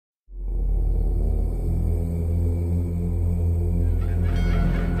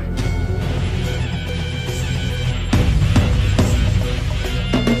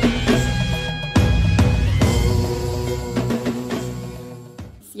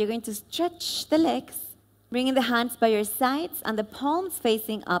you're going to stretch the legs, bringing the hands by your sides and the palms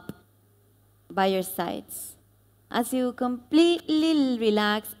facing up by your sides. As you completely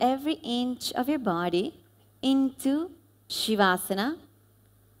relax every inch of your body into Shivasana.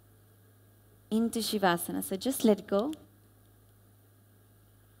 Into Shivasana. So just let go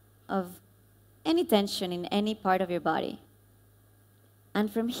of any tension in any part of your body.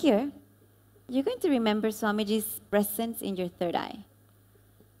 And from here, you're going to remember Swamiji's presence in your third eye.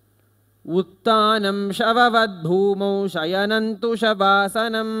 Uttanam Shavavad Bhumau Shayanantu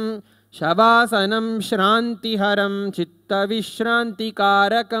Shavasanam Shavasanam Shrantiharam Chitta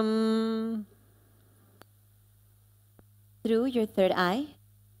Vishrantikarakam. Through your third eye,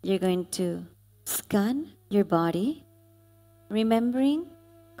 you're going to scan your body, remembering,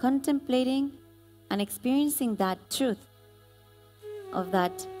 contemplating, and experiencing that truth of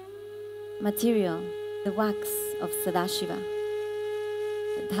that material, the wax of Sadashiva,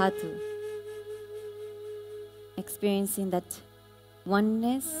 the dhatu. Experiencing that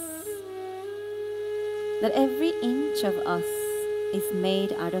oneness, that every inch of us is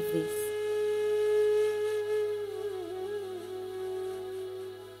made out of this.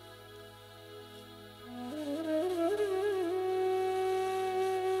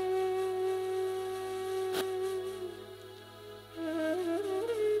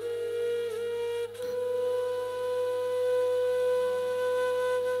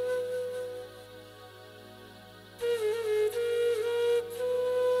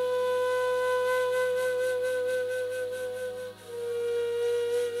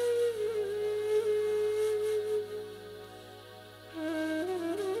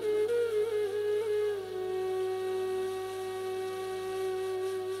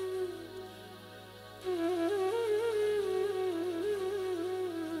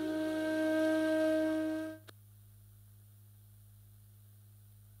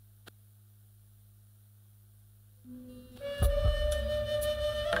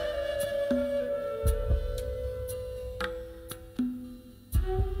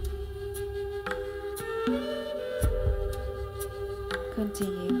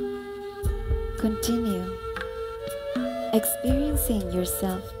 Continue experiencing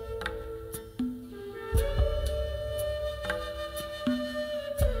yourself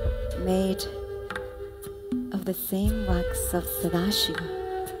made of the same wax of Sadashiva,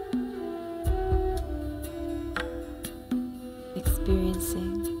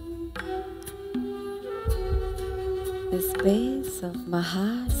 experiencing the space of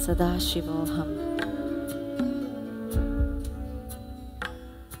Mahasadashivoham.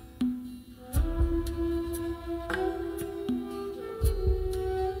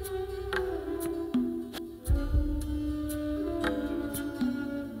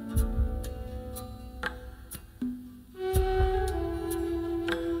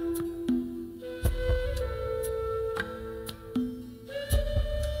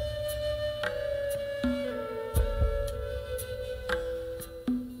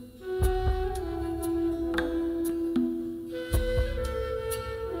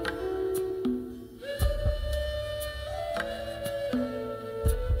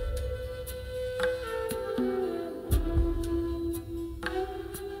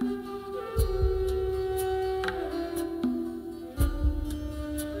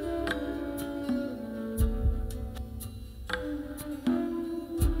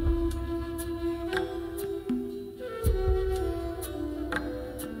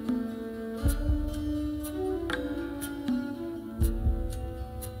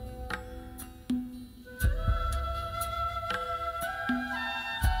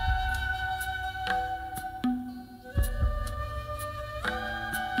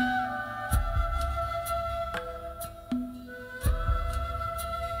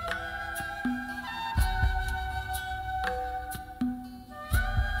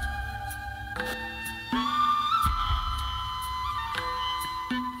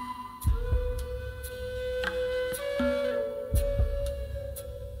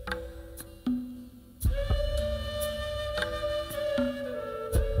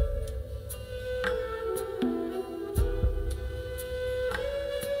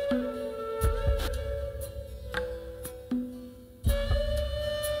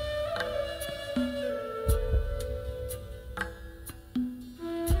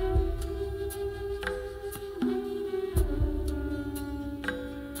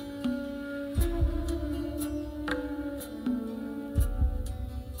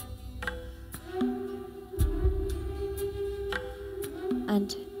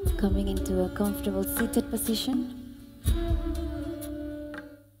 And coming into a comfortable seated position.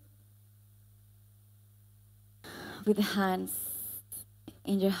 With the hands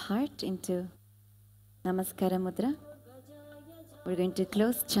in your heart into Namaskara Mudra. We're going to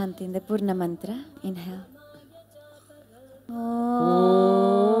close chanting the Purna Mantra. Inhale. Om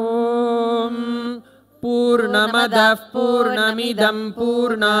Purnamadah Purnamidam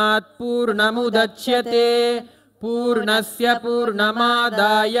Purnat Purnamudachyate Purnasya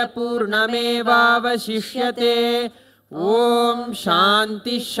Purnamadaya Purnamevavashishyate. Om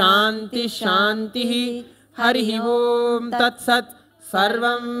Shanti Shanti Shanti Harihi Om Tat Sat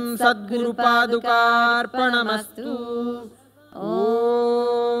Sarvam Sadguru Padukarpanamastu.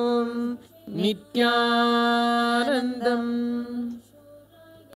 Om Nithyanandam.